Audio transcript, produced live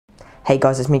Hey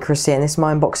guys, it's me Chris here, and this is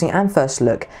my unboxing and first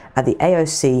look at the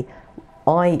AOC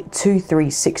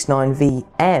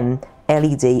I2369VM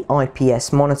LED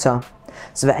IPS monitor.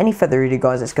 So without any further ado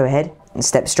guys, let's go ahead and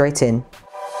step straight in.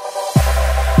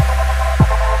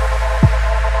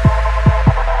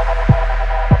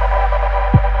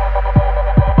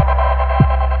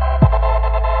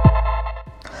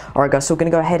 Alright guys, so we're going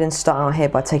to go ahead and start out here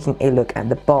by taking a look at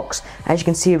the box. As you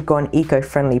can see, we've got an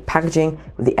eco-friendly packaging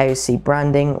with the AOC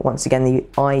branding. Once again, the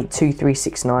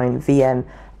I2369VM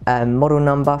model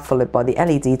number, followed by the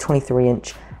LED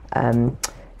 23-inch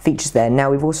features there. Now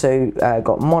we've also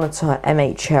got monitor,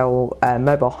 MHL,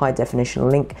 mobile high definition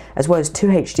link, as well as 2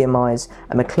 HDMIs,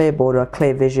 a clear border,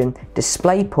 clear vision,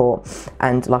 display port,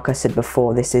 and like I said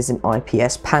before, this is an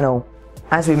IPS panel.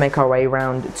 As we make our way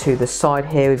around to the side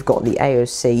here, we've got the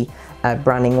AOC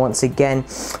branding once again,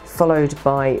 followed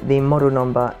by the model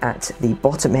number at the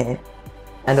bottom here.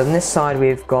 And on this side,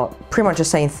 we've got pretty much the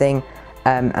same thing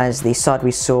as the side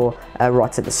we saw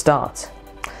right at the start.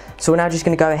 So we're now just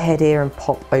going to go ahead here and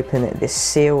pop open this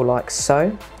seal like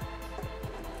so.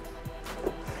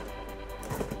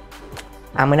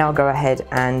 And we now go ahead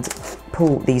and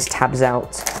pull these tabs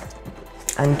out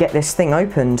and get this thing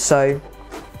opened. So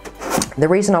the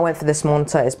reason I went for this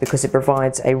monitor is because it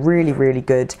provides a really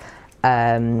good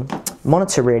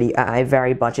monitor really at a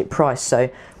very budget price. So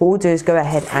what we'll do is go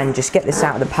ahead and just get this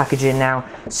out of the packaging now,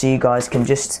 so you guys can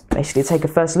just basically take a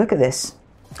first look at this.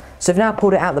 So I've now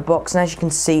pulled it out of the box, and as you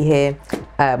can see here,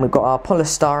 we've got our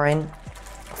polystyrene,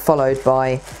 followed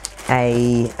by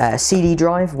a CD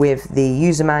drive with the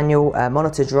user manual,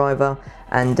 monitor driver,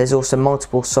 and there's also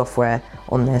multiple software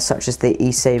on there such as the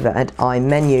eSaver and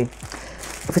iMenu.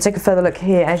 If we take a further look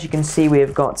here, as you can see,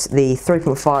 we've got the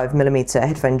 3.5mm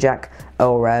headphone jack,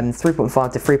 or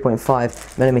 3.5 to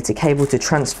 3.5mm cable to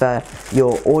transfer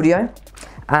your audio.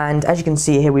 And as you can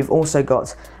see here, we've also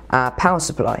got a power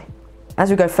supply.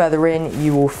 As we go further in,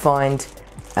 you will find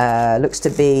looks to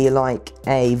be like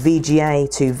a VGA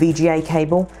to VGA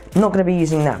cable. I'm not going to be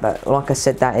using that, but like I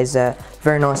said, that is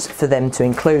very nice for them to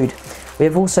include. We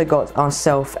have also got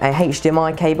ourselves a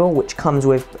HDMI cable, which comes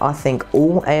with, I think,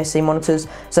 all AOC monitors,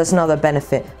 so that's another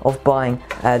benefit of buying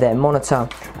their monitor.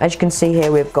 As you can see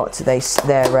here, we've got their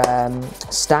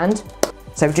stand.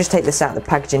 So we just take this out of the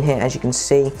packaging here. As you can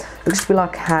see, looks to be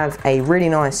like have a really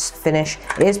nice finish.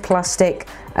 It is plastic,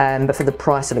 but for the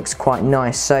price it looks quite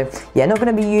nice. So yeah, not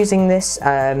going to be using this,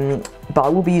 but I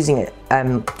will be using it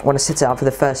when I set it up for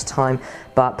the first time,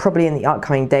 but probably in the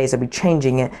upcoming days I'll be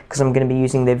changing it, because I'm going to be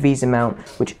using the Visa mount,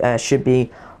 which should be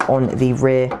on the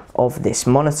rear of this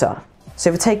monitor. So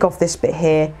if we take off this bit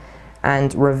here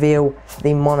and reveal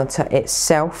the monitor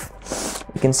itself,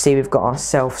 you can see we've got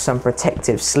ourselves some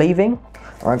protective sleeving.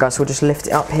 Alright guys, so we'll just lift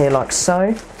it up here like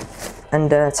so, and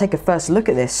take a first look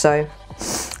at this. So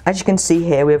as you can see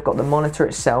here, we've got the monitor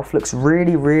itself, looks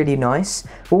really nice.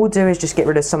 What we'll do is just get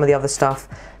rid of some of the other stuff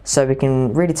so we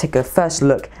can really take a first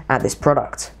look at this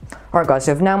product. Alright guys,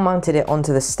 so I've now mounted it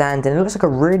onto the stand, and it looks like a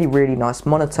really nice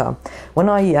monitor. When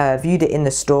I viewed it in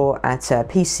the store at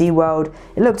PC World,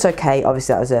 it looked okay.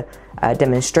 Obviously that was a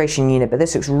demonstration unit, but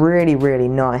this looks really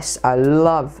nice. I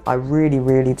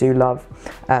really do love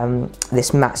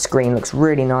this matte screen. Looks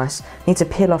really nice. Need to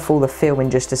peel off all the film in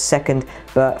just a second,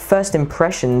 but first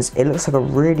impressions, it looks like a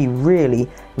really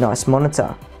nice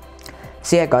monitor.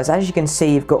 So yeah guys, as you can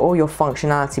see, you've got all your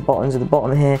functionality buttons at the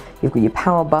bottom here. You've got your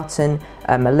power button,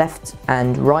 a left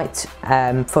and right,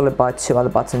 followed by 2 other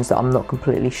buttons that I'm not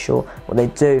completely sure what they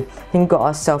do. Then we've got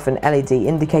ourselves an LED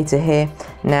indicator here.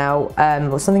 Now,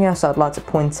 something else I'd like to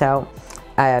point out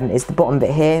is the bottom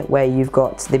bit here, where you've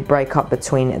got the breakup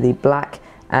between the black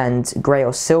and grey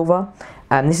or silver.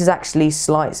 This is actually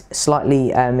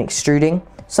slightly extruding.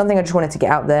 Something I just wanted to get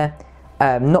out there.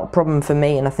 Not a problem for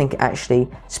me, and I think it actually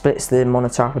splits the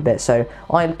monitor up a bit. So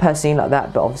I personally like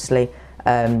that, but obviously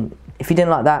if you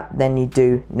didn't like that, then you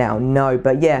do now know.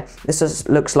 But yeah, this just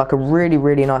looks like a really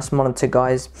nice monitor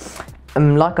guys.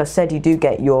 Like I said, you do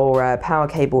get your power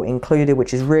cable included,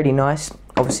 which is really nice.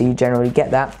 Obviously you generally get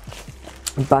that,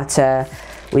 but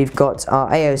we've got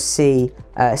our AOC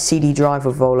CD drive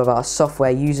with all of our software,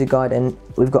 user guide, and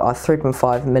we've got our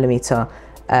 3.5mm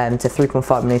to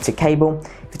 3.5mm cable.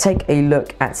 If you take a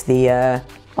look at the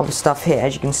other stuff here,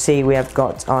 as you can see, we have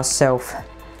got ourselves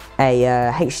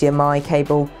a HDMI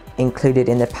cable included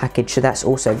in the package, so that's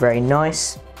also very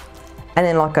nice. And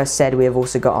then like I said, we have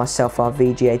also got ourselves our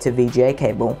VGA to VGA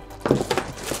cable.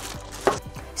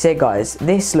 So yeah guys,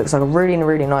 this looks like a really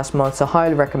nice monitor.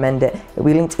 Highly recommend it. It will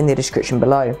be linked in the description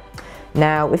below.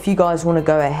 Now, if you guys want to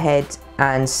go ahead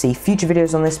and see future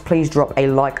videos on this, please drop a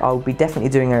like. I'll be definitely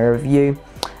doing a review.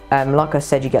 Like I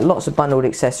said, you get lots of bundled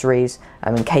accessories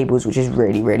and cables, which is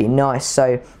really, really nice.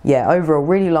 So yeah, overall,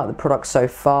 really like the product so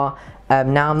far.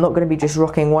 Now I'm not going to be just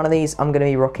rocking one of these, I'm going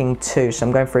to be rocking two. So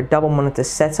I'm going for a double monitor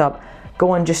setup.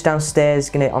 Go on just downstairs,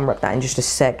 going to unwrap that in just a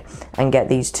sec and get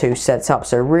these two set up.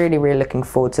 So really, really looking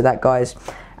forward to that, guys.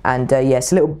 And yeah,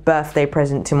 it's a little birthday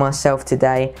present to myself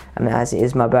today, as it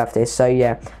is my birthday. So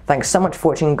yeah, thanks so much for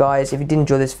watching, guys. If you did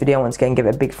enjoy this video, once again, give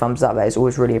it a big thumbs up. That is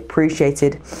always really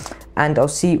appreciated. And I'll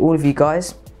see all of you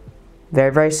guys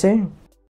very, very soon.